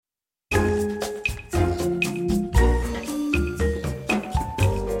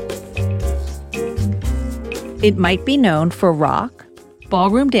It might be known for rock,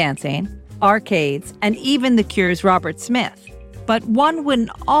 ballroom dancing, arcades, and even The Cure's Robert Smith. But one wouldn't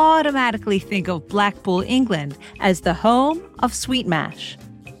automatically think of Blackpool, England as the home of Sweet Mash.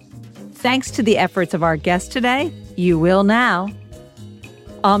 Thanks to the efforts of our guest today, you will now.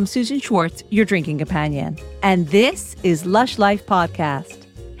 I'm Susan Schwartz, your drinking companion, and this is Lush Life Podcast.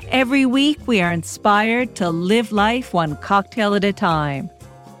 Every week, we are inspired to live life one cocktail at a time.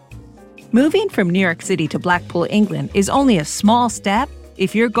 Moving from New York City to Blackpool, England is only a small step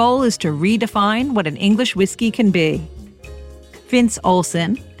if your goal is to redefine what an English whiskey can be. Vince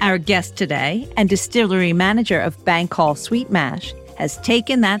Olsen, our guest today and distillery manager of Bank Hall Sweet Mash, has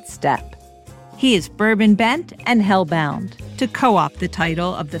taken that step. He is bourbon bent and hellbound, to co-opt the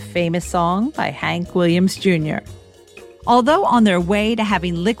title of the famous song by Hank Williams Jr. Although on their way to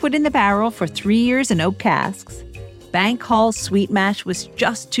having liquid in the barrel for 3 years in oak casks, Bank Hall Sweet Mash was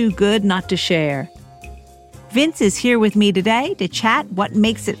just too good not to share. Vince is here with me today to chat what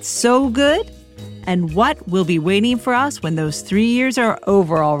makes it so good and what will be waiting for us when those 3 years are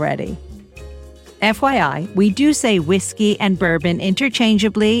over already. FYI, we do say whiskey and bourbon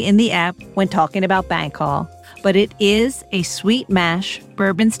interchangeably in the app when talking about Bank Hall, but it is a sweet mash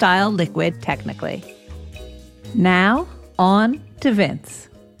bourbon-style liquid technically. Now, on to Vince.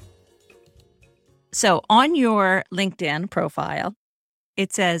 So on your LinkedIn profile,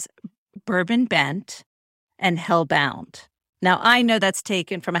 it says bourbon bent and hellbound. Now, I know that's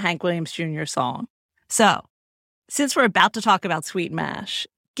taken from a Hank Williams Jr. song. So since we're about to talk about Sweet Mash,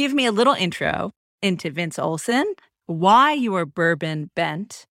 give me a little intro into Vince Olsen, why you are bourbon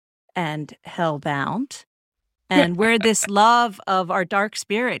bent and hellbound, and where this love of our dark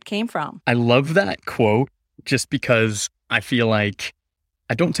spirit came from. I love that quote just because I feel like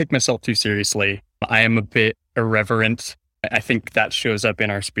I don't take myself too seriously. I am a bit irreverent. I think that shows up in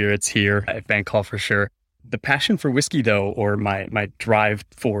our spirits here at Bank Hall for sure. The passion for whiskey, though, or my drive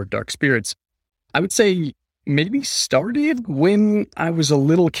for dark spirits, I would say maybe started when I was a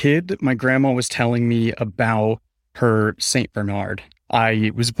little kid. My grandma was telling me about her St. Bernard.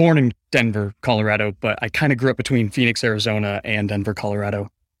 I was born in Denver, Colorado, but I kind of grew up between Phoenix, Arizona and Denver, Colorado.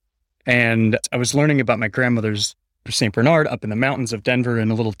 And I was learning about my grandmother's St. Bernard up in the mountains of Denver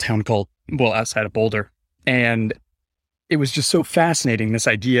in a little town called, outside of Boulder. And it was just so fascinating, this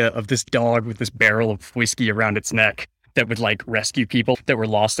idea of this dog with this barrel of whiskey around its neck that would rescue people that were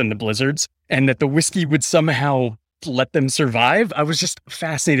lost in the blizzards, and that the whiskey would somehow let them survive. I was just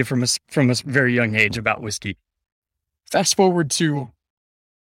fascinated from a very young age about whiskey. Fast forward to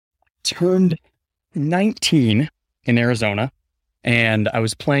turned 19 in Arizona, and I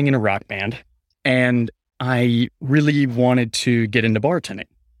was playing in a rock band, and I really wanted to get into bartending.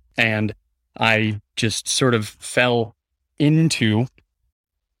 And I just sort of fell into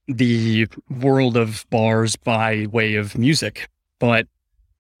the world of bars by way of music. But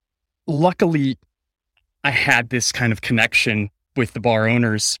luckily, I had this kind of connection with the bar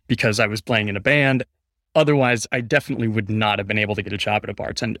owners because I was playing in a band. Otherwise, I definitely would not have been able to get a job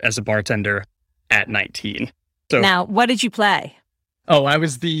as a bartender at 19. So now, what did you play? Oh, I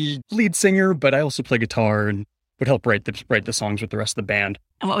was the lead singer, but I also play guitar and would help write the songs with the rest of the band.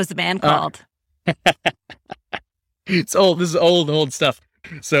 And what was the band called? It's old. This is old stuff.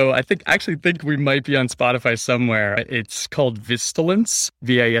 So I actually think we might be on Spotify somewhere. It's called Vistalance,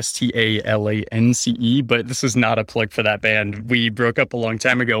 Vistalance, but this is not a plug for that band. We broke up a long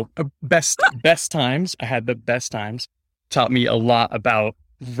time ago. Best times. I had the best times. Taught me a lot about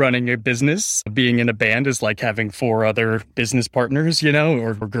running a business. Being in a band is like having 4 other business partners,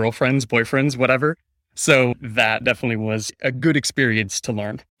 or girlfriends, boyfriends, whatever. So that definitely was a good experience to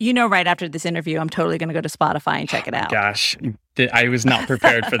learn. Right after this interview, I'm totally going to go to Spotify and check it out. Gosh, I was not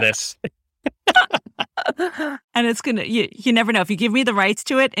prepared for this. And it's going to, you never know. If you give me the rights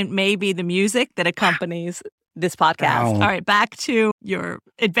to it, it may be the music that accompanies this podcast. Oh. All right, back to your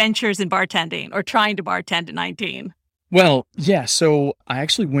adventures in bartending or trying to bartend at 19. Well, yeah, so I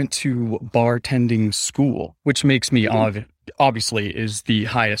actually went to bartending school, which makes me obviously is the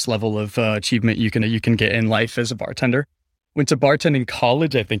highest level of achievement you can get in life as a bartender. Went to bartending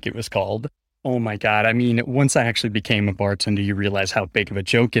college, I think it was called. Oh my God. I mean, once I actually became a bartender, you realize how big of a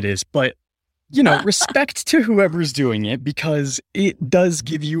joke it is. But, respect to whoever's doing it, because it does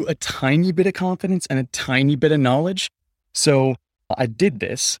give you a tiny bit of confidence and a tiny bit of knowledge. So I did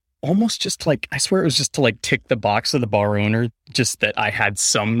this almost just I swear it was just to tick the box of the bar owner, just that I had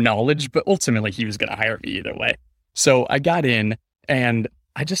some knowledge, but ultimately he was going to hire me either way. So I got in and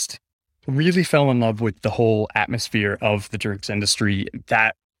I just really fell in love with the whole atmosphere of the drinks industry.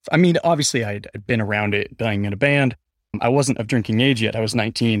 Obviously I'd been around it, playing in a band. I wasn't of drinking age yet. I was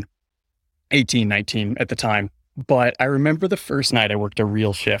 19. 18, 19 at the time. But I remember the first night I worked a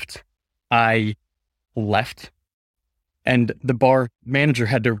real shift, I left and the bar manager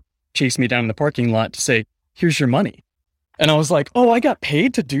had to chase me down in the parking lot to say, here's your money. And I was like, oh, I got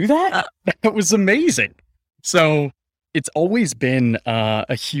paid to do that? That was amazing. So it's always been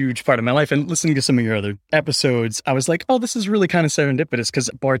a huge part of my life. And listening to some of your other episodes, I was like, oh, this is really kind of serendipitous because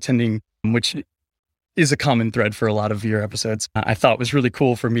bartending, which is a common thread for a lot of your episodes, I thought was really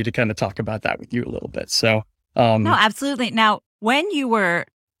cool for me to kind of talk about that with you a little bit. So, no, absolutely. Now, when you were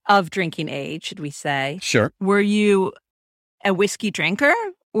of drinking age, should we say? Sure. Were you a whiskey drinker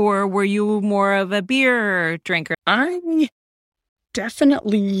or were you more of a beer drinker? I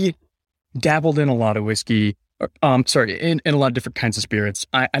definitely dabbled in a lot of whiskey. In a lot of different kinds of spirits.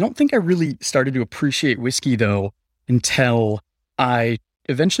 I don't think I really started to appreciate whiskey, though, until I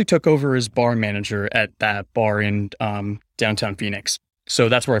eventually took over as bar manager at that bar in downtown Phoenix. So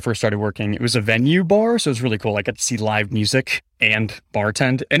that's where I first started working. It was a venue bar, so it was really cool. I got to see live music and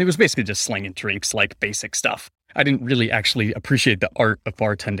bartend, and it was basically just slinging drinks, like basic stuff. I didn't really actually appreciate the art of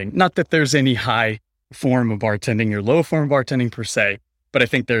bartending. Not that there's any high form of bartending or low form of bartending per se, but I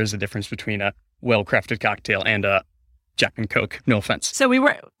think there is a difference between a well-crafted cocktail and a Jack and Coke. No offense. So we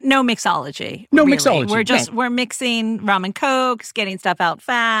were no mixology. No really. Mixology. We're mixing rum and Cokes, getting stuff out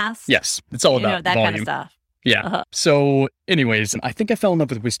fast. Yes, it's all about that volume. kind of stuff. Yeah. Uh-huh. So anyways, I think I fell in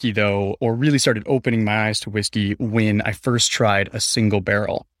love with whiskey though, or really started opening my eyes to whiskey when I first tried a single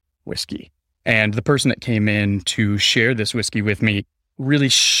barrel whiskey. And the person that came in to share this whiskey with me really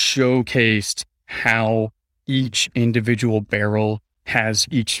showcased how each individual barrel has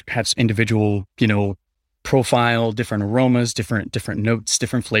individual, profile, different aromas, different notes,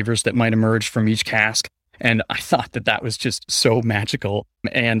 different flavors that might emerge from each cask. And I thought that was just so magical.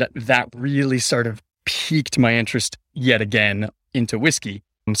 And that really sort of piqued my interest yet again into whiskey.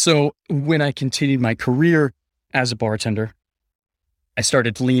 So when I continued my career as a bartender, I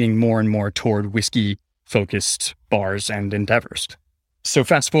started leaning more and more toward whiskey-focused bars and endeavors. So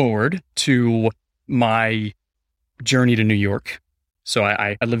fast forward to my journey to New York. So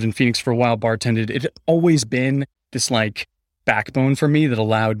I lived in Phoenix for a while, bartended. It had always been this backbone for me that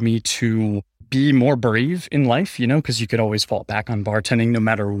allowed me to be more brave in life, because you could always fall back on bartending no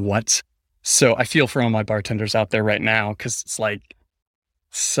matter what. So I feel for all my bartenders out there right now because it's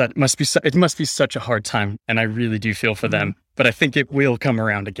it must be such a hard time, and I really do feel for them. But I think it will come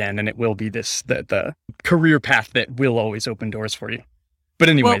around again, and it will be the career path that will always open doors for you. But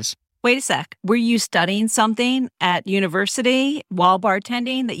anyways. Wait a sec. Were you studying something at university while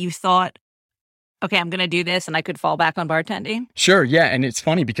bartending that you thought, okay, I'm going to do this and I could fall back on bartending? Sure. Yeah. And it's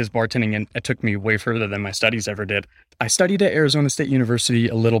funny because bartending, it took me way further than my studies ever did. I studied at Arizona State University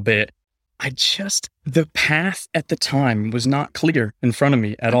a little bit. The path at the time was not clear in front of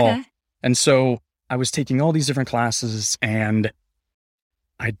me at all. And so I was taking all these different classes and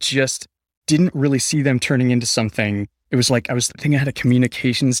I just didn't really see them turning into something. It was I was thinking I had a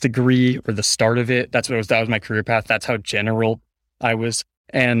communications degree or the start of it. That was my career path. That's how general I was.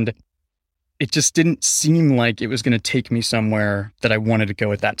 And it just didn't seem like it was going to take me somewhere that I wanted to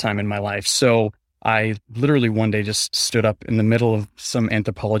go at that time in my life. So I literally one day just stood up in the middle of some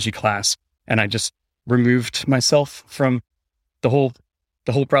anthropology class and I just removed myself from the whole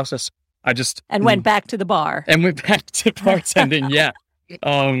process. And went back to the bar. And went back to bartending. Yeah.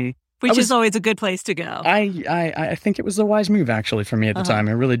 Which is always a good place to go. I think it was the wise move, actually, for me at the time.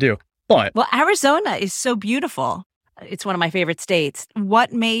 I really do. But Arizona is so beautiful. It's one of my favorite states.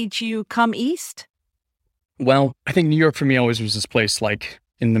 What made you come east? Well, I think New York for me always was this place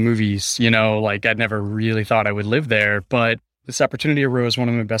in the movies, I'd never really thought I would live there. But this opportunity arose. One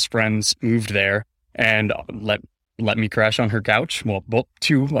of my best friends moved there and let me crash on her couch. Well,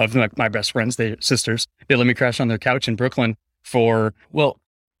 two of my best friends, they're sisters, they let me crash on their couch in Brooklyn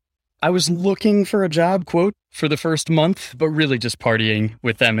I was looking for a job, quote, for the first month, but really just partying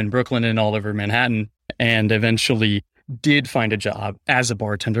with them in Brooklyn and all over Manhattan, and eventually did find a job as a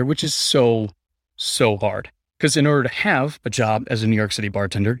bartender, which is so, so hard. Because in order to have a job as a New York City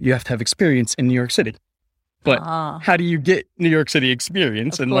bartender, you have to have experience in New York City. But how do you get New York City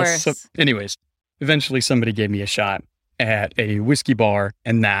experience? Anyways, eventually somebody gave me a shot at a whiskey bar,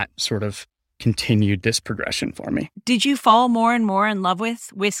 and that sort of continued this progression for me. Did you fall more and more in love with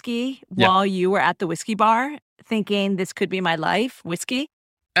whiskey while you were at the whiskey bar, thinking this could be my life, whiskey?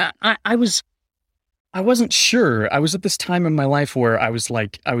 I wasn't sure. I was at this time in my life where I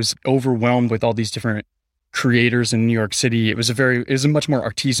was overwhelmed with all these different creators in New York City. It was a much more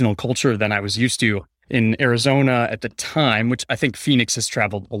artisanal culture than I was used to in Arizona at the time, which I think Phoenix has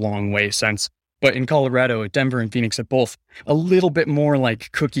traveled a long way since. But in Colorado, at Denver and Phoenix, at both a little bit more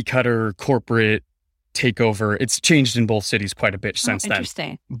like cookie cutter corporate takeover. It's changed in both cities quite a bit since then.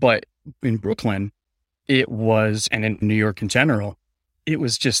 Interesting. But in Brooklyn, it was, and in New York in general, it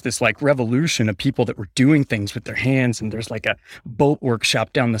was just this like revolution of people that were doing things with their hands. And there's like a boat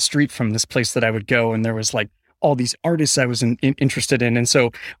workshop down the street from this place that I would go. And there was like all these artists I was interested in. And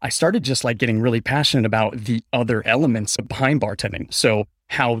so I started just like getting really passionate about the other elements behind bartending. So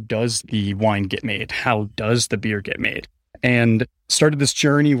how does the wine get made? How does the beer get made? And started this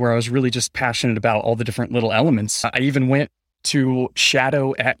journey where I was really just passionate about all the different little elements. I even went to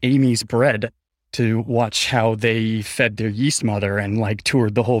shadow at Amy's Bread to watch how they fed their yeast mother and like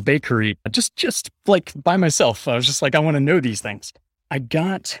toured the whole bakery just like by myself. I was just like, I want to know these things. I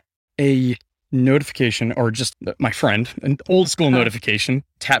got a notification, or just my friend, an old school notification,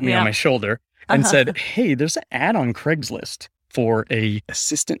 tapped me on my shoulder and said, hey, there's an ad on Craigslist for a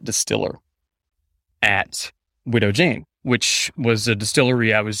assistant distiller at Widow Jane, which was a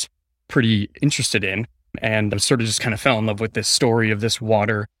distillery I was pretty interested in. And I sort of just kind of fell in love with this story of this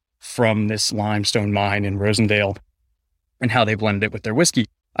water from this limestone mine in Rosendale and how they blended it with their whiskey.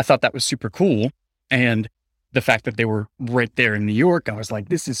 I thought that was super cool. And the fact that they were right there in New York, I was like,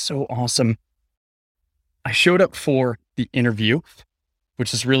 this is so awesome. I showed up for the interview,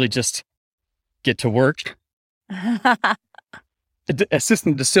 which is really just get to work.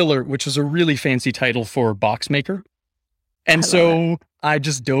 Assistant distiller, which was a really fancy title for box maker. And so I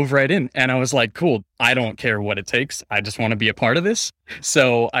just dove right in and I was like, cool, I don't care what it takes. I just want to be a part of this.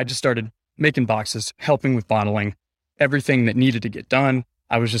 So I just started making boxes, helping with bottling, everything that needed to get done.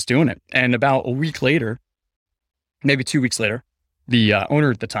 I was just doing it. And about a week later, maybe 2 weeks later, the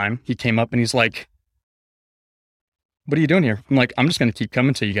owner at the time, he came up and he's like, what are you doing here? I'm like, I'm just going to keep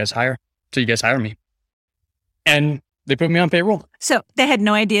coming till you guys hire me. And they put me on payroll. So they had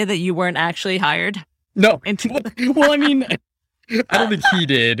no idea that you weren't actually hired? No. Well, I mean, I don't think he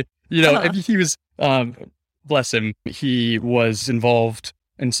did. You know, he was, bless him, he was involved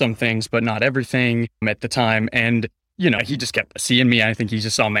in some things, but not everything at the time. And, you know, he just kept seeing me. I think he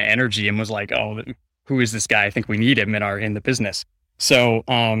just saw my energy and was like, oh, who is this guy? I think we need him in the business. So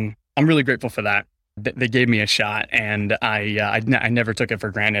I'm really grateful for that. They gave me a shot and I never took it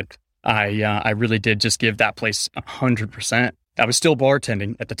for granted. I really did just give that place 100%. I was still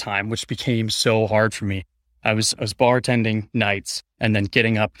bartending at the time, which became so hard for me. I was bartending nights and then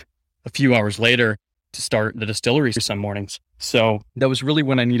getting up a few hours later to start the distillery some mornings. So that was really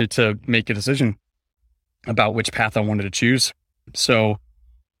when I needed to make a decision about which path I wanted to choose. So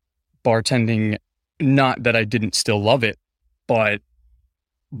bartending, not that I didn't still love it, but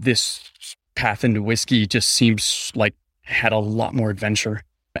this path into whiskey just seems like had a lot more adventure.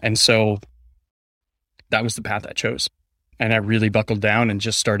 And so that was the path I chose. And I really buckled down and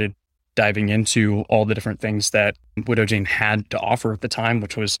just started diving into all the different things that Widow Jane had to offer at the time,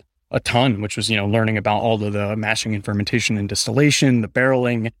 which was a ton, which was, you know, learning about all of the mashing and fermentation and distillation, the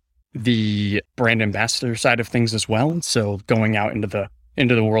barreling, the brand ambassador side of things as well. So going out into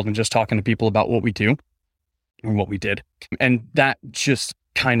the world and just talking to people about what we do and what we did. And that just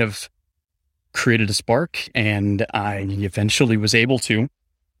kind of created a spark. And I eventually was able to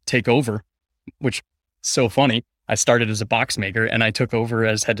take over, which is so funny. I started as a box maker and I took over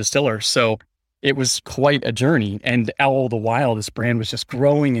as head distiller. So it was quite a journey. And all the while, this brand was just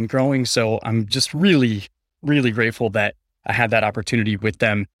growing and growing. So I'm just really, really grateful that I had that opportunity with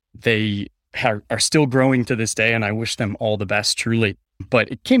them. They are still growing to this day and I wish them all the best, truly. But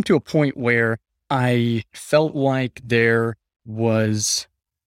it came to a point where I felt like there was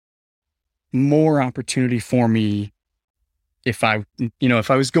more opportunity for me if I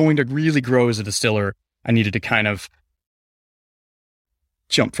was going to really grow as a distiller. I needed to kind of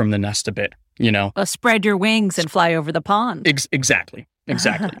jump from the nest a bit, you know. Spread your wings and fly over the pond. Exactly.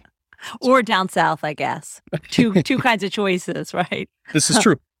 Or down south, I guess. Two kinds of choices, right? This is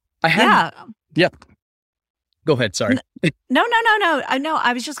true. Yeah. Go ahead. Sorry. No.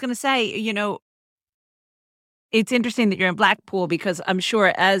 I was just going to say, you know, it's interesting that you're in Blackpool because I'm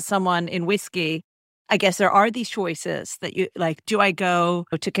sure as someone in whiskey, I guess there are these choices that you like, do I go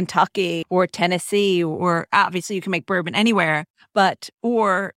to Kentucky or Tennessee, or obviously you can make bourbon anywhere,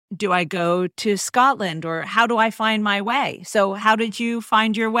 or do I go to Scotland, or how do I find my way? So how did you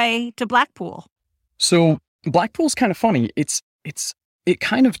find your way to Blackpool? So Blackpool's kind of funny. It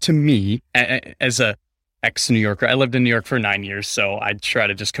kind of, to me, as a ex-New Yorker, I lived in New York for 9 years, so I try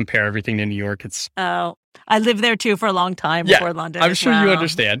to just compare everything to New York. I lived there too for a long time before London. I'm sure you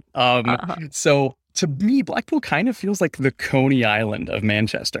understand. So to me, Blackpool kind of feels like the Coney Island of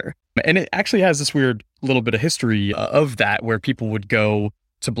Manchester. And it actually has this weird little bit of history of that, where people would go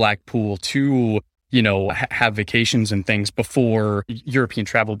to Blackpool to, have vacations and things before European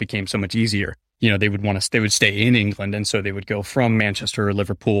travel became so much easier. They would stay in England. And so they would go from Manchester or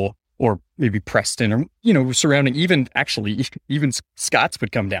Liverpool or maybe Preston or, surrounding, even Scots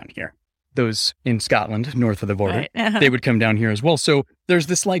would come down here. Those in Scotland, north of the border, right. They would come down here as well. So there's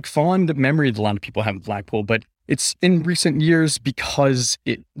this fond memory that a lot of people have of Blackpool, but it's in recent years because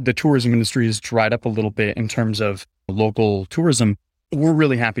the tourism industry has dried up a little bit in terms of local tourism. We're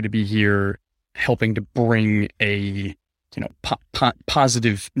really happy to be here helping to bring a,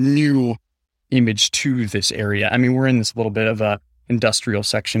 positive new image to this area. I mean, we're in this little bit of a industrial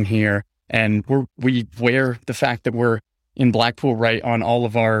section here, and we wear the fact that we're in Blackpool right on all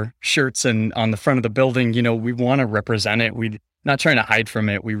of our shirts and on the front of the building. We want to represent it. We're not trying to hide from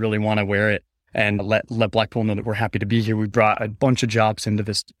it. We really want to wear it and let Blackpool know that we're happy to be here. We brought a bunch of jobs into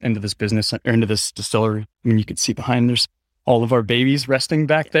this business, or into this distillery. I mean, you can see behind there's all of our babies resting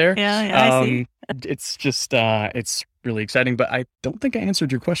back there. Yeah, I see. It's just, it's really exciting, but I don't think I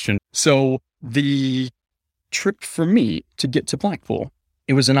answered your question. So the trip for me to get to Blackpool,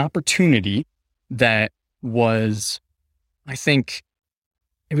 it was an opportunity that was, I think,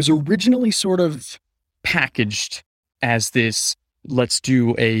 it was originally sort of packaged as this, let's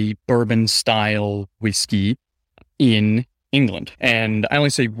do a bourbon style whiskey in England. And I only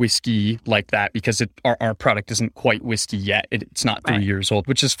say whiskey like that because our product isn't quite whiskey yet. It's not 3 years old,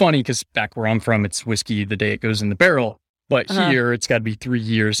 which is funny because back where I'm from, it's whiskey the day it goes in the barrel. But here it's got to be 3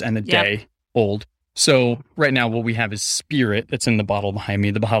 years and a day old. So right now what we have is Spirit that's in the bottle behind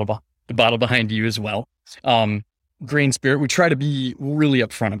me, the bottle behind you as well. Grain Spirit. We try to be really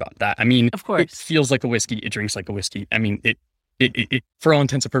upfront about that. I mean, of course, it feels like a whiskey. It drinks like a whiskey. I mean, it for all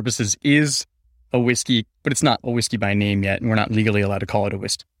intents and purposes is a whiskey, but it's not a whiskey by name yet, and we're not legally allowed to call it a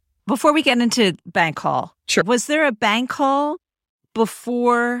whiskey. Before we get into Bank Hall, sure. Was there a Bank Hall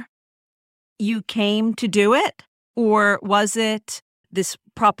before you came to do it? Or was it this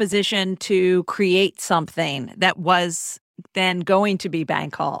proposition to create something that was then going to be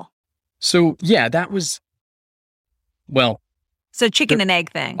Bank Hall? So, yeah, that was, well... So chicken and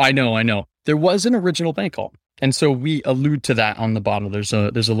egg thing. I know. There was an original Bank Hall. And so we allude to that on the bottle. There's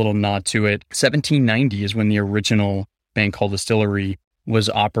a little nod to it. 1790 is when the original Bank Hall distillery was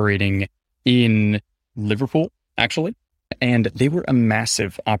operating in Liverpool, actually. And they were a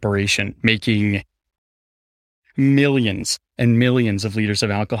massive operation, making millions and millions of liters of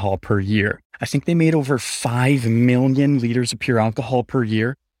alcohol per year. I think they made over 5 million liters of pure alcohol per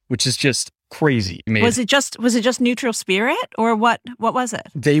year, which is just crazy. Was it just neutral spirit, or what was it?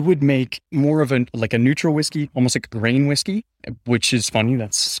 They would make more of a neutral whiskey, almost like a grain whiskey, which is funny.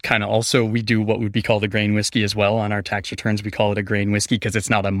 That's kind of also, we do what would be called a grain whiskey as well. On our tax returns, we call it a grain whiskey because it's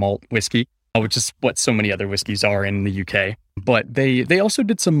not a malt whiskey, which is what so many other whiskeys are in the UK. But they also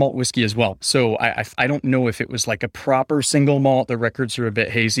did some malt whiskey as well. So I don't know if it was like a proper single malt. The records are a bit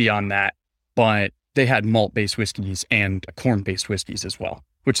hazy on that, but they had malt-based whiskeys and corn-based whiskeys as well,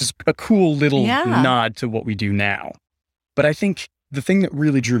 which is a cool little nod to what we do now. But I think the thing that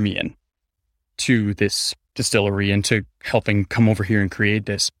really drew me in to this distillery and to helping come over here and create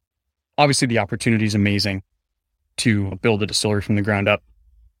this, obviously the opportunity is amazing to build a distillery from the ground up,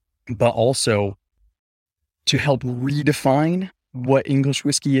 but also to help redefine what English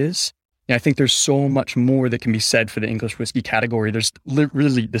whiskey is. And I think there's so much more that can be said for the English whiskey category. There's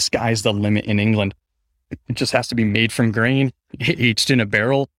really, the sky's the limit in England. It just has to be made from grain, aged in a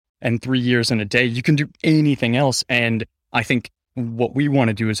barrel, and 3 years and a day. You can do anything else. And I think what we want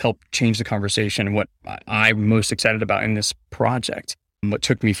to do is help change the conversation. And what I'm most excited about in this project, what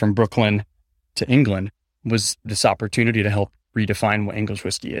took me from Brooklyn to England, was this opportunity to help redefine what English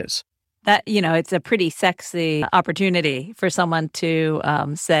whiskey is. That, it's a pretty sexy opportunity for someone to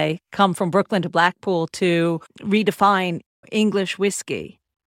say, come from Brooklyn to Blackpool to redefine English whiskey.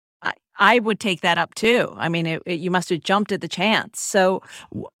 I would take that up too. I mean, you must have jumped at the chance. So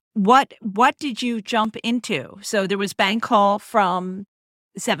what did you jump into? So there was Bank Hall from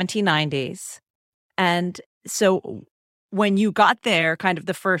 1790s. And so when you got there, kind of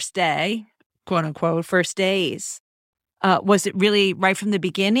the first day, quote unquote, first days, was it really right from the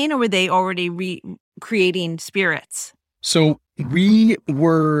beginning, or were they already creating spirits? So we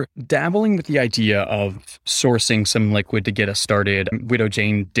were dabbling with the idea of sourcing some liquid to get us started. Widow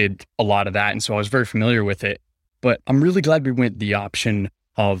Jane did a lot of that, and so I was very familiar with it. But I'm really glad we went the option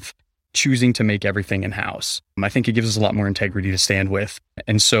of choosing to make everything in-house. I think it gives us a lot more integrity to stand with.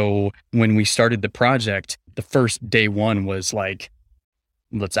 And so when we started the project, the first day one was like,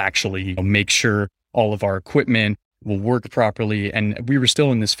 let's actually make sure all of our equipment will work properly. And we were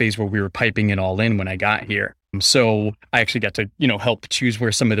still in this phase where we were piping it all in when I got here. So I actually got to, help choose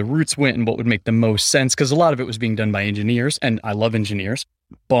where some of the roots went and what would make the most sense, because a lot of it was being done by engineers, and I love engineers.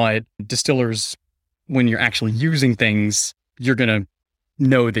 But distillers, when you're actually using things, you're going to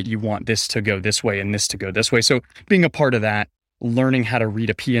know that you want this to go this way and this to go this way. So being a part of that, learning how to read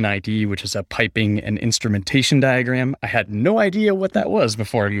a P&ID, which is a piping and instrumentation diagram. I had no idea what that was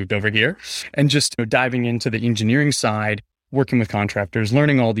before I moved over here. And just diving into the engineering side, working with contractors,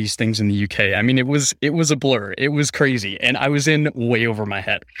 learning all these things in the UK. I mean, it was a blur. It was crazy. And I was in way over my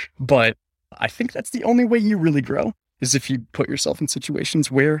head. But I think that's the only way you really grow, is if you put yourself in situations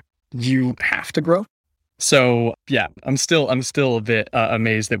where you have to grow. So yeah, I'm still a bit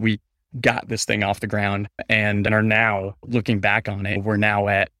amazed that we got this thing off the ground and are now looking back on it. We're now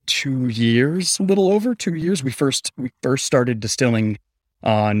at 2 years, a little over 2 years. We first started distilling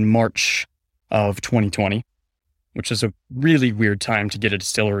on March of 2020, which is a really weird time to get a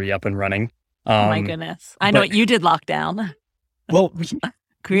distillery up and running. Oh my goodness. I know what you did lockdown. Well,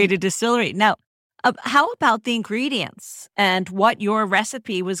 create a distillery. Now, how about the ingredients and what your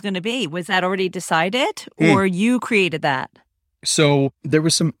recipe was going to be? Was that already decided or you created that? So there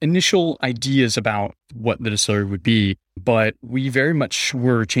was some initial ideas about what the distillery would be, but we very much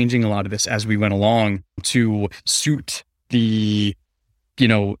were changing a lot of this as we went along to suit the,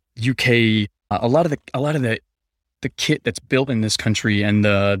 UK, a lot of the kit that's built in this country and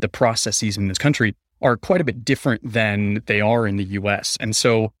the processes in this country are quite a bit different than they are in the US. And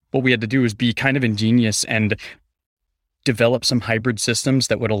so what we had to do is be kind of ingenious and develop some hybrid systems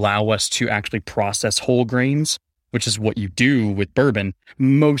that would allow us to actually process whole grains, which is what you do with bourbon.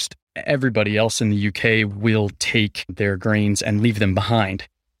 Most everybody else in the UK will take their grains and leave them behind.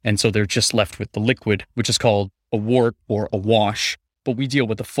 And so they're just left with the liquid, which is called a wort or a wash, but we deal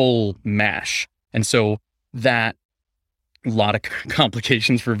with a full mash. And so that a lot of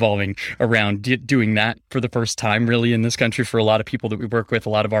complications revolving around doing that for the first time really in this country for a lot of people that we work with, a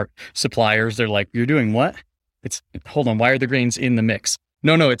lot of our suppliers. They're like, you're doing what? Hold on, why are the grains in the mix?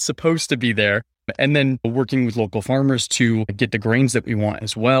 No, it's supposed to be there. And then working with local farmers to get the grains that we want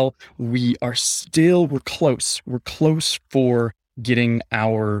as well. We're close. We're close for getting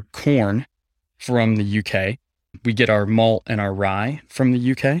our corn from the UK. We get our malt and our rye from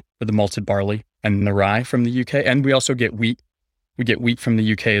the UK, or the malted barley and the rye from the UK. And we also get wheat. We get wheat from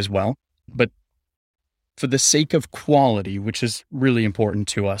the UK as well. But for the sake of quality, which is really important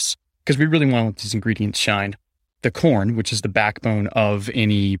to us, because we really want these ingredients shine, the corn, which is the backbone of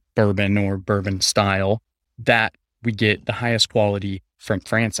any bourbon or bourbon style, that we get the highest quality from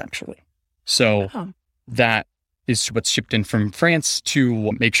France, actually. So that is what's shipped in from France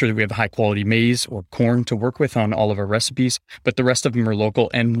to make sure that we have high quality maize or corn to work with on all of our recipes, but the rest of them are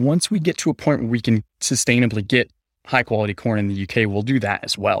local. And once we get to a point where we can sustainably get high quality corn in the UK, we'll do that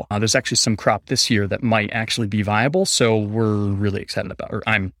as well. There's actually some crop this year that might actually be viable. So we're really excited about, or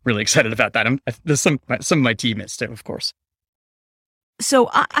I'm really excited about that. There's some of my team is too, of course. So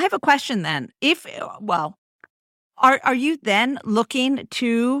I have a question then. Are you then looking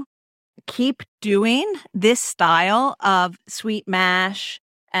to keep doing this style of sweet mash?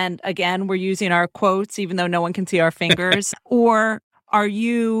 And again, we're using our quotes, even though no one can see our fingers. Or are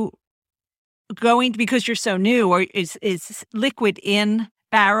you going, because you're so new, or is liquid in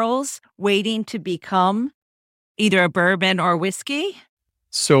barrels waiting to become either a bourbon or whiskey?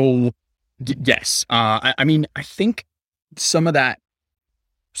 So yes. I think some of the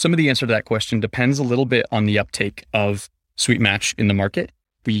answer to that question depends a little bit on the uptake of sweet mash in the market.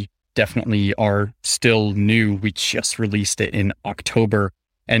 We definitely are still new. We just released it in October,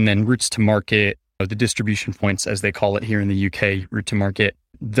 and then routes to market, the distribution points, as they call it here in the UK, route to market,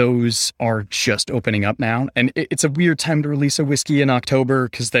 those are just opening up now. And it's a weird time to release a whiskey in October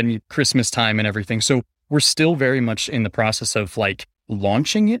because then Christmas time and everything. So we're still very much in the process of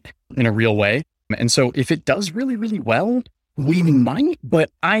launching it in a real way. And so if it does really, really well, we might, but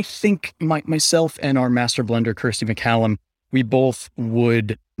I think myself and our master blender, Kirsty McCallum, we both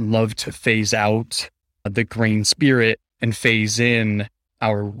would love to phase out the grain spirit and phase in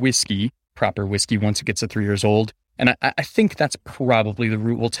our whiskey, proper whiskey, once it gets to 3 years old. And I think that's probably the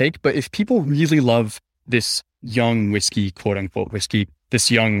route we'll take. But if people really love this young whiskey, quote unquote whiskey, this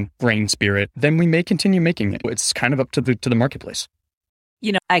young grain spirit, then we may continue making it. It's kind of up to the marketplace.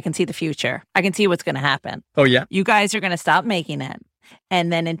 I can see the future. I can see what's going to happen. Oh, yeah? You guys are going to stop making it.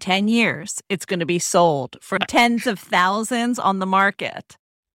 And then in 10 years, it's going to be sold for tens of thousands on the market.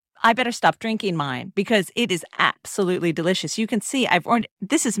 I better stop drinking mine because it is absolutely delicious. You can see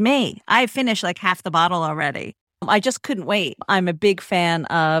this is me. I finished half the bottle already. I just couldn't wait. I'm a big fan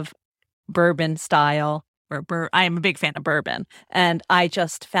of bourbon style, I am a big fan of bourbon. And I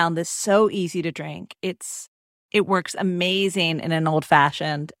just found this so easy to drink. It's it works amazing in an old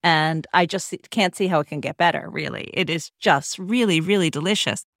fashioned, and I just can't see how it can get better, really. It is just really, really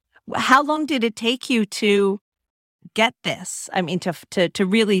delicious. How long did it take you to get this? I mean, to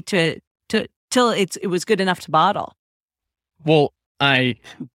really till it was good enough to bottle. Well,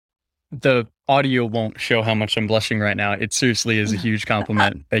 the audio won't show how much I'm blushing right now. It seriously is a huge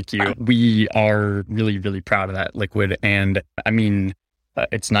compliment. Thank you. We are really, really proud of that liquid. And I mean,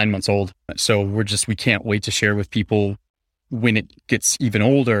 it's 9 months old. So we can't wait to share with people when it gets even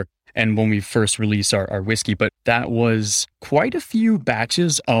older and when we first release our whiskey. But that was quite a few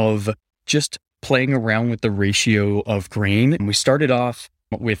batches of just playing around with the ratio of grain. And we started off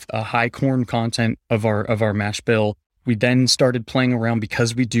with a high corn content of our mash bill. We then started playing around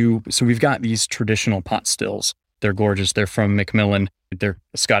so we've got these traditional pot stills. They're gorgeous. They're from Macmillan. They're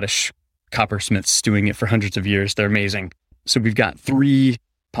Scottish coppersmiths doing it for hundreds of years. They're amazing. So we've got 3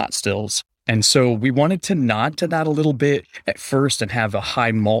 pot stills. And so we wanted to nod to that a little bit at first and have a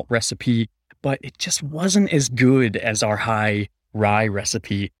high malt recipe, but it just wasn't as good as our high rye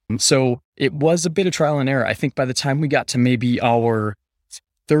recipe. So it was a bit of trial and error. I think by the time we got to maybe our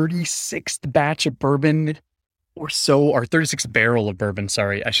 36th batch of bourbon or so, or 36th barrel of bourbon,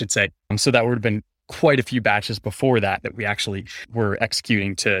 sorry, I should say. So that would have been quite a few batches before that we actually were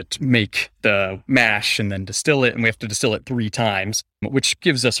executing to make the mash and then distill it. And we have to distill it 3 times, which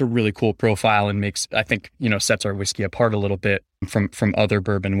gives us a really cool profile and makes, I think, sets our whiskey apart a little bit from other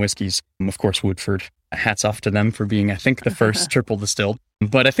bourbon whiskeys. Of course, Woodford, hats off to them for being, I think, the first triple distilled.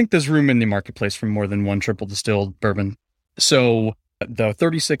 But I think there's room in the marketplace for more than one triple distilled bourbon. So the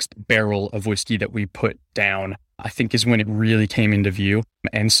 36th barrel of whiskey that we put down, I think, is when it really came into view.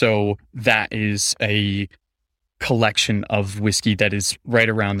 And so that is a collection of whiskey that is right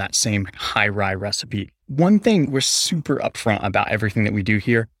around that same high rye recipe. One thing, we're super upfront about everything that we do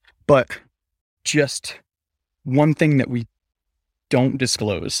here, but just one thing that we don't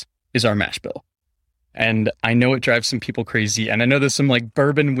disclose is our mash bill. And I know it drives some people crazy. And I know there's some like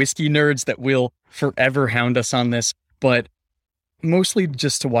bourbon whiskey nerds that will forever hound us on this, but mostly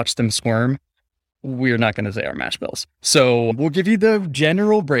just to watch them squirm, we're not going to say our mash bills. So we'll give you the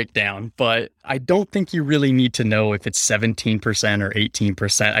general breakdown, but I don't think you really need to know if it's 17% or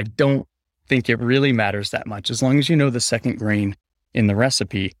 18%. I don't think it really matters that much. As long as you know the second grain in the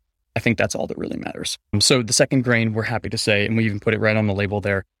recipe, I think that's all that really matters. So the second grain, we're happy to say, and we even put it right on the label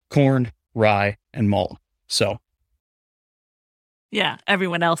there, corn, rye, and malt. So yeah,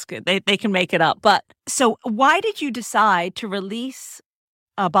 everyone else could. They can make it up. But so why did you decide to release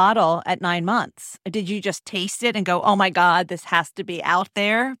a bottle at 9 months? Did you just taste it and go, oh my God, this has to be out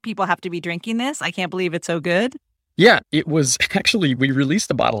there. People have to be drinking this. I can't believe it's so good. Yeah, it was actually, we released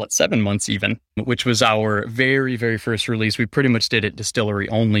the bottle at 7 months even, which was our very, very first release. We pretty much did it distillery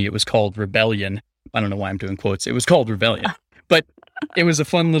only. It was called Rebellion. I don't know why I'm doing quotes. It was called Rebellion. But it was a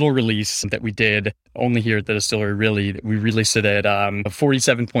fun little release that we did only here at the distillery, really. We released it at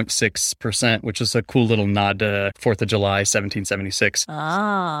 47.6%, which is a cool little nod to 4th of July, 1776.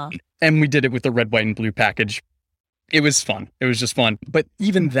 Ah. And we did it with the red, white, and blue package. It was fun. It was just fun. But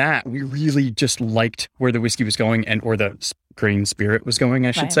even that, we really just liked where the whiskey was going or the grain spirit was going,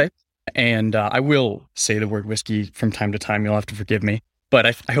 I should say. And I will say the word whiskey from time to time. You'll have to forgive me. But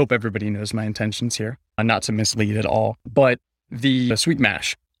I hope everybody knows my intentions here, not to mislead at all. But the sweet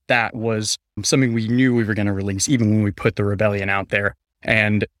mash, that was something we knew we were going to release even when we put the Rebellion out there.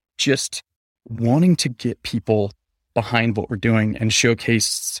 And just wanting to get people behind what we're doing and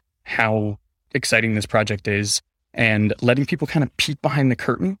showcase how exciting this project is and letting people kind of peek behind the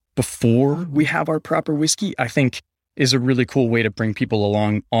curtain before we have our proper whiskey, I think is a really cool way to bring people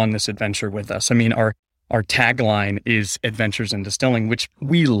along on this adventure with us. I mean, our tagline is Adventures in Distilling, which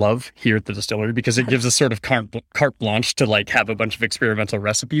we love here at the distillery because it gives us sort of carte blanche to like have a bunch of experimental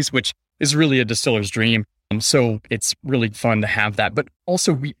recipes, which is really a distiller's dream. So it's really fun to have that. But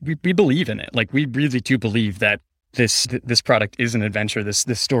also we believe in it. Like we really do believe that this product is an adventure. This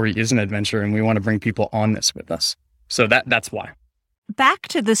story is an adventure, and we want to bring people on this with us. So that's why. Back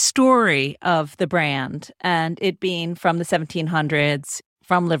to the story of the brand and it being from the 1700s,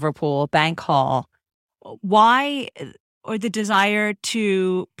 from Liverpool, Bank Hall. Why, or the desire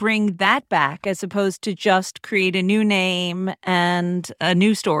to bring that back as opposed to just create a new name and a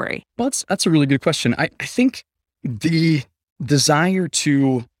new story? Well, that's a really good question. I think the desire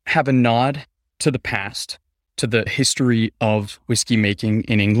to have a nod to the past, to the history of whiskey making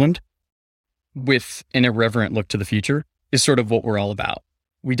in England, with an irreverent look to the future is sort of what we're all about.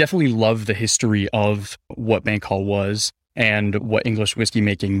 We definitely love the history of what Bank Hall was and what English whiskey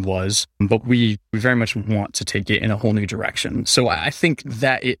making was, but we very much want to take it in a whole new direction. So I think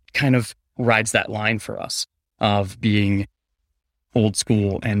that it kind of rides that line for us. of being old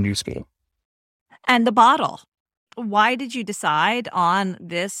school and new school. And the bottle. Why did you decide on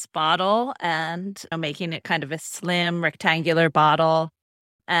this bottle and making it kind of a slim rectangular bottle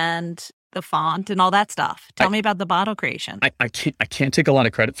and the font and all that stuff? Tell me about the bottle creation. I can't take a lot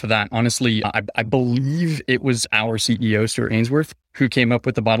of credit for that. Honestly, I believe it was our CEO, Stuart Ainsworth, who came up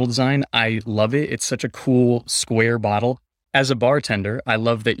with the bottle design. I love it. It's such a cool square bottle. As a bartender, I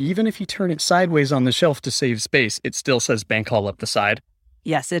love that even if you turn it sideways on the shelf to save space, it still says Bank Hall up the side.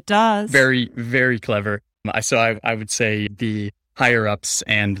 Yes, it does. Very, very clever. So I would say the higher ups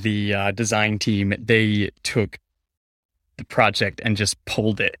and the design team, they took the project and just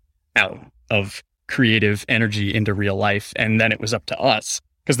pulled it out of creative energy into real life. And then it was up to us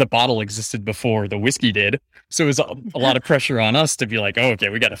because the bottle existed before the whiskey did. So it was a lot of pressure on us to be like, oh, okay,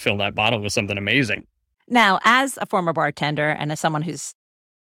 we got to fill that bottle with something amazing. Now, as a former bartender and as someone who's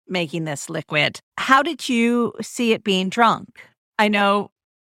making this liquid, how did you see it being drunk? I know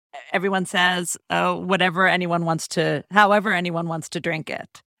everyone says, oh, however anyone wants to drink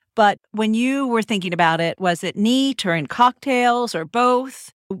it. But when you were thinking about it, was it neat or in cocktails or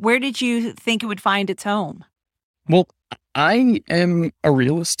both? Where did you think it would find its home? Well, I am a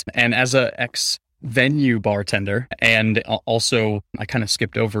realist, and as a ex-venue bartender, and also I kind of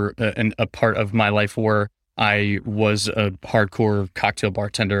skipped over a part of my life where I was a hardcore cocktail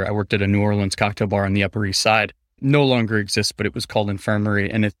bartender. I worked at a New Orleans cocktail bar on the Upper East Side. No longer exists, but it was called Infirmary.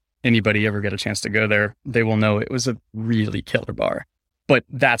 And if anybody ever get a chance to go there, they will know it was a really killer bar. But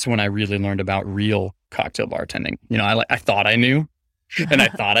that's when I really learned about real cocktail bartending. You know, I thought I knew, and I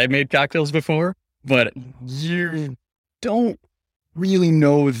thought I made cocktails before, but you don't really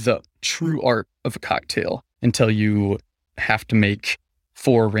know the true art of a cocktail until you have to make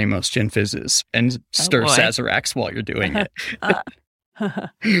 4 Ramos Gin Fizzes and stir Sazeracs while you're doing it.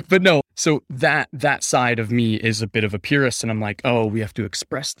 But no, so that side of me is a bit of a purist, and I'm like, oh, we have to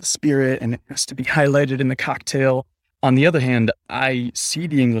express the spirit and it has to be highlighted in the cocktail. On the other hand, I see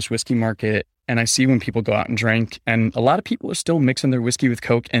the English whiskey market and I see when people go out and drink, and a lot of people are still mixing their whiskey with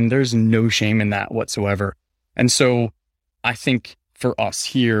Coke, and there's no shame in that whatsoever. And so I think for us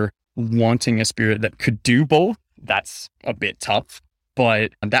here, wanting a spirit that could do both, that's a bit tough.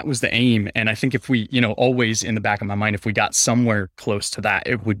 But that was the aim. And I think if we, always in the back of my mind, if we got somewhere close to that,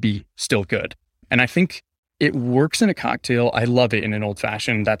 it would be still good. And I think it works in a cocktail. I love it in an old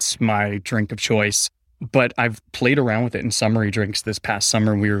fashioned. That's my drink of choice. But I've played around with it in summery drinks this past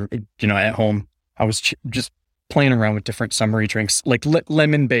summer. We were, at home. I was just playing around with different summery drinks, like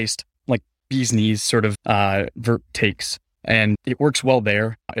lemon based, like bee's knees sort of vert takes. And it works well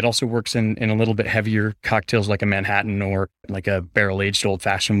there. It also works in a little bit heavier cocktails like a Manhattan or like a barrel-aged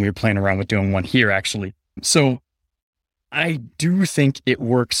old-fashioned. We were playing around with doing one here, actually. So I do think it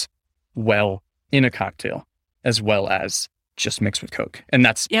works well in a cocktail as well as just mixed with Coke. And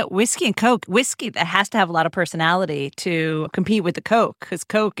that's... Yeah, whiskey and Coke. Whiskey that has to have a lot of personality to compete with the Coke, because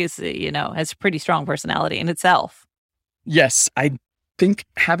Coke is, has a pretty strong personality in itself. Yes, I think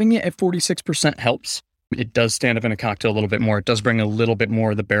having it at 46% helps. It does stand up in a cocktail a little bit more. It does bring a little bit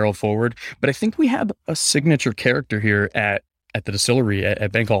more of the barrel forward. But I think we have a signature character here at the distillery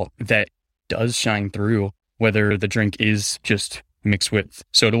at Bank Hall that does shine through, whether the drink is just mixed with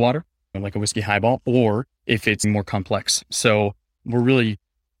soda water, like a whiskey highball, or if it's more complex. So we're really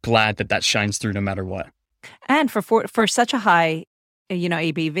glad that shines through no matter what. And for such a high,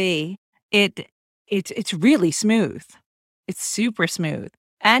 ABV, it's really smooth. It's super smooth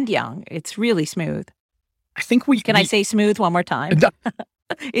and young. It's really smooth. I think I say smooth one more time?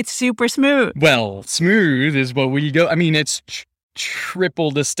 It's super smooth. Well, smooth is what we go. I mean, it's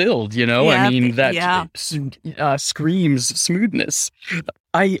triple distilled, I mean, that screams smoothness.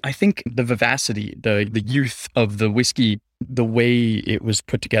 I think the vivacity, the youth of the whiskey, the way it was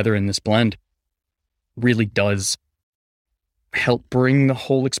put together in this blend really does help bring the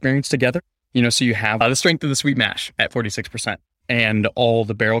whole experience together. So you have the strength of the sweet mash at 46% and all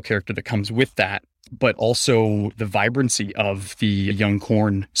the barrel character that comes with that, but also the vibrancy of the young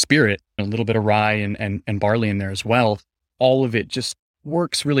corn spirit, a little bit of rye and barley in there as well. All of it just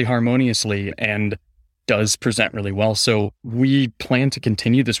works really harmoniously and does present really well. So we plan to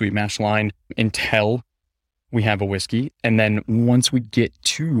continue the sweet mash line until we have a whiskey. And then once we get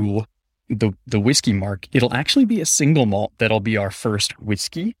to the whiskey mark, it'll actually be a single malt that'll be our first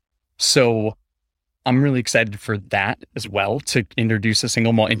whiskey. So I'm really excited for that as well, to introduce a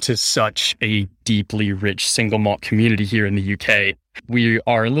single malt into such a deeply rich single malt community here in the UK. We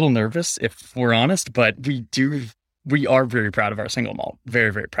are a little nervous, if we're honest, but we are very proud of our single malt.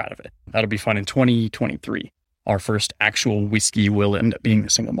 Very, very proud of it. That'll be fun in 2023. Our first actual whiskey will end up being a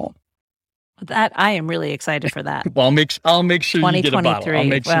single malt. That I am really excited for that. Well, I'll make sure you get a bottle. I'll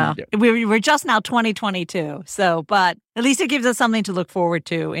make sure you do. We're just now 2022. So, but at least it gives us something to look forward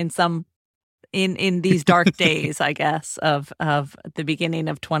to in these dark days, I guess, of the beginning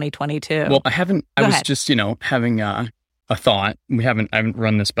of 2022. Well, I was just, having a thought. I haven't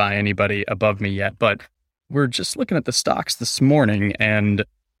run this by anybody above me yet, but we're just looking at the stocks this morning, and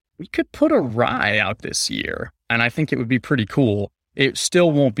we could put a rye out this year. And I think it would be pretty cool. It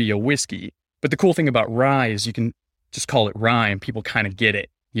still won't be a whiskey. But the cool thing about rye is you can just call it rye and people kind of get it,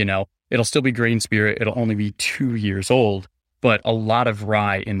 It'll still be grain spirit. It'll only be 2 years old. But a lot of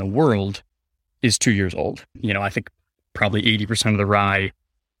rye in the world is 2 years old. I think probably 80% of the rye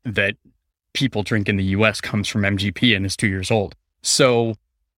that people drink in the US comes from MGP and is 2 years old. So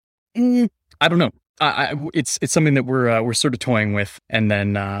I don't know. It's something that we're sort of toying with, and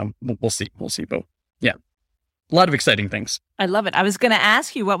then we'll see. But yeah. A lot of exciting things. I love it. I was going to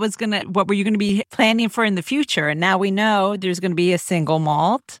ask you what were you going to be planning for in the future? And now we know there's going to be a single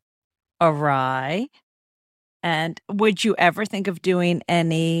malt, a rye. And would you ever think of doing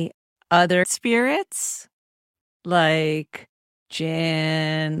any other spirits like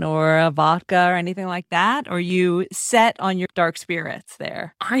gin or a vodka or anything like that? Or are you set on your dark spirits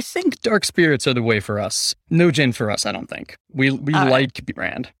there? I think dark spirits are the way for us. No gin for us, I don't think. We like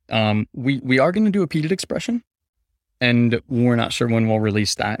brand. We are going to do a peated expression. And we're not sure when we'll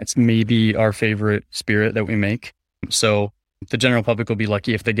release that. It's maybe our favorite spirit that we make. So the general public will be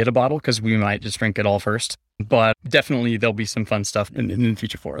lucky if they get a bottle, because we might just drink it all first. But definitely there'll be some fun stuff in the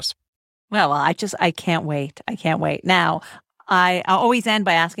future for us. Well, I can't wait. I can't wait. Now, I always end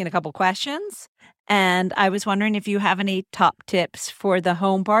by asking a couple questions. And I was wondering if you have any top tips for the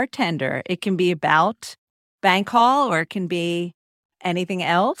home bartender. It can be about bank hall, or it can be anything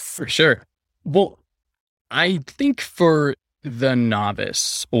else. For sure. Well, I think for the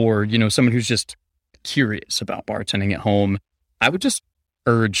novice, or, someone who's just curious about bartending at home, I would just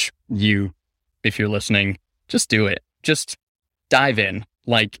urge you, if you're listening, just do it. Just dive in.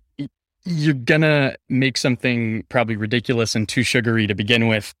 Like, you're gonna make something probably ridiculous and too sugary to begin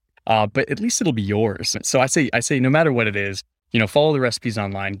with, but at least it'll be yours. So I say no matter what it is, follow the recipes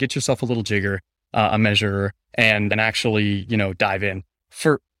online, get yourself a little jigger, a measurer, and actually, dive in.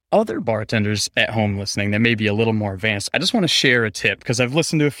 For other bartenders at home listening that may be a little more advanced, I just want to share a tip, because I've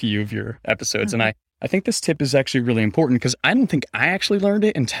listened to a few of your episodes, and I think this tip is actually really important, because I don't think I actually learned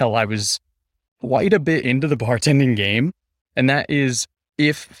it until I was quite a bit into the bartending game. And that is,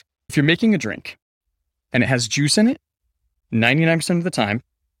 if you're making a drink and it has juice in it, 99% of the time,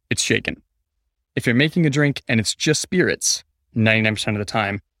 it's shaken. If you're making a drink and it's just spirits, 99% of the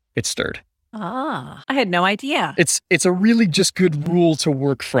time, it's stirred. Ah, I had no idea. It's a really just good rule to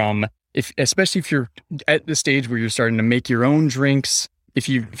work from, especially if you're at the stage where you're starting to make your own drinks. If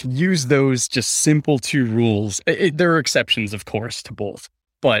you use those just simple 2 rules, there are exceptions, of course, to both.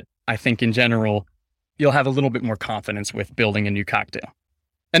 But I think in general, you'll have a little bit more confidence with building a new cocktail.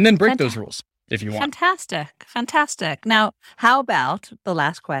 And then break those rules if you want. Fantastic. Now, how about the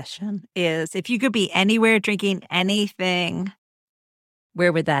last question is, if you could be anywhere drinking anything,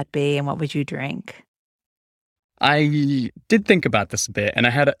 where would that be, and what would you drink? I did think about this a bit, and I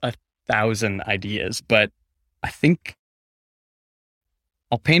had 1,000 ideas, but I think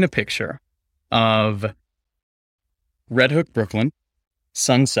I'll paint a picture of Red Hook, Brooklyn,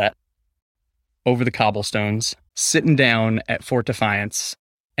 sunset, over the cobblestones, sitting down at Fort Defiance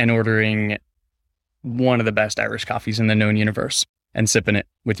and ordering one of the best Irish coffees in the known universe and sipping it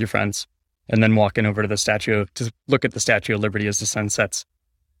with your friends. And then walking over to the statue to look at the Statue of Liberty as the sun sets.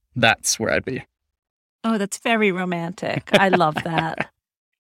 That's where I'd be. Oh, that's very romantic. I love that.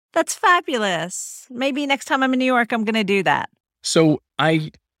 That's fabulous. Maybe next time I'm in New York, I'm going to do that. So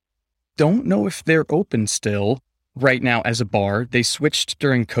I don't know if they're open still right now as a bar. They switched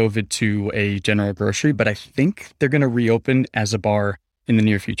during COVID to a general grocery, but I think they're going to reopen as a bar in the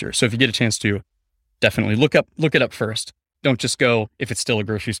near future. So if you get a chance to, definitely look it up first. Don't just go if it's still a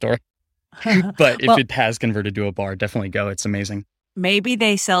grocery store. But if it has converted to a bar, definitely go. It's amazing. Maybe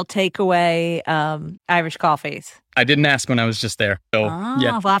they sell takeaway Irish coffees. I didn't ask when I was just there. So,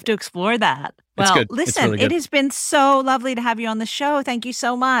 yeah. We'll have to explore that. It's good. Listen, really good. It has been so lovely to have you on the show. Thank you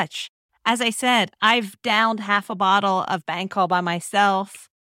so much. As I said, I've downed half a bottle of Bank Hall by myself.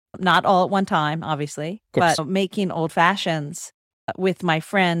 Not all at one time, obviously, but making old fashions with my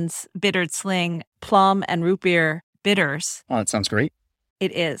friends, Bittered Sling, plum and root beer bitters. Oh, that sounds great.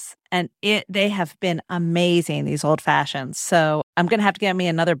 It is. And they have been amazing, these old fashions. So I'm going to have to get me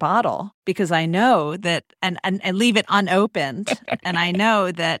another bottle, because I know that, and leave it unopened. And I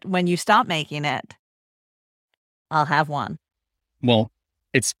know that when you stop making it, I'll have one. Well,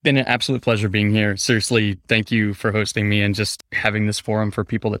 It's been an absolute pleasure being here. Seriously, thank you for hosting me and just having this forum for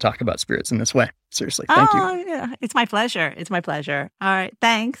people to talk about spirits in this way. Seriously, thank you. Yeah. It's my pleasure. It's my pleasure. All right.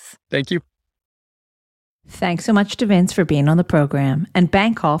 Thanks. Thank you. Thanks so much to Vince for being on the program and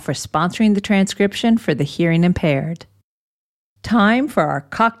Bank Hall for sponsoring the transcription for the hearing impaired. Time for our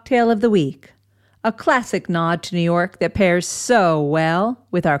cocktail of the week, a classic nod to New York that pairs so well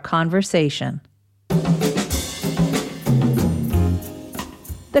with our conversation.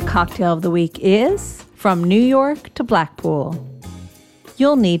 The cocktail of the week is From New York to Blackpool.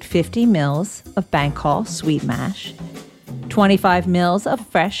 You'll need 50 mils of Bank Hall Sweet Mash, 25 mils of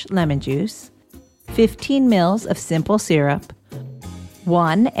fresh lemon juice, 15 mils of simple syrup,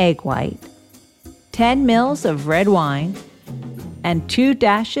 1 egg white, 10 mils of red wine, and 2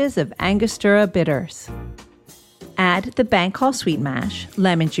 dashes of Angostura bitters. Add the Bank Hall Sweet Mash,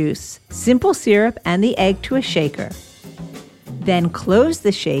 lemon juice, simple syrup, and the egg to a shaker. Then close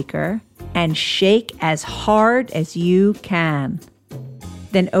the shaker and shake as hard as you can.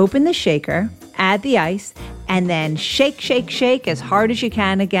 Then open the shaker, add the ice, and then shake, shake, shake as hard as you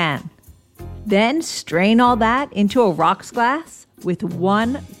can again. Then strain all that into a rocks glass with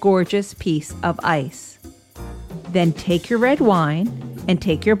 1 gorgeous piece of ice. Then take your red wine and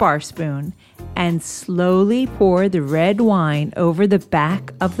take your bar spoon and slowly pour the red wine over the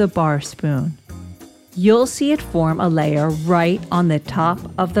back of the bar spoon. You'll see it form a layer right on the top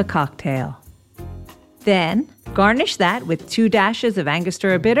of the cocktail. Then garnish that with 2 dashes of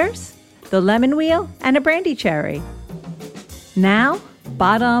Angostura bitters, the lemon wheel, and a brandy cherry. Now,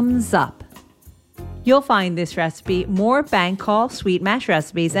 bottoms up. You'll find this recipe, more Bank Hall Sweet Mash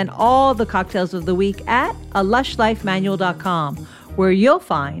recipes, and all the cocktails of the week at alushlifemanual.com, where you'll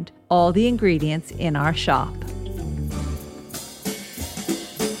find all the ingredients in our shop.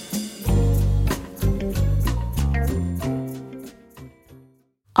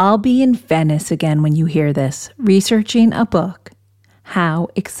 I'll be in Venice again when you hear this, researching a book. How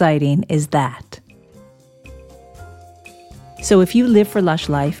exciting is that? So if you live for Lush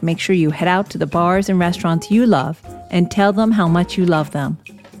Life, make sure you head out to the bars and restaurants you love and tell them how much you love them.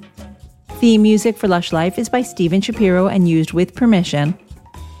 Theme music for Lush Life is by Steven Shapiro and used with permission.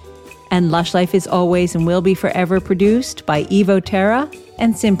 And Lush Life is always and will be forever produced by Evo Terra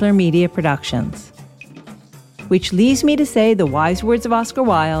and Simpler Media Productions. Which leaves me to say the wise words of Oscar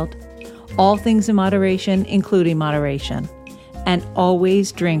Wilde, all things in moderation, including moderation, and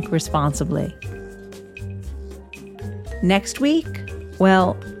always drink responsibly. Next week,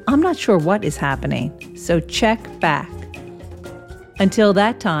 well, I'm not sure what is happening, so check back. Until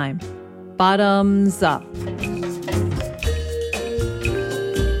that time, bottoms up.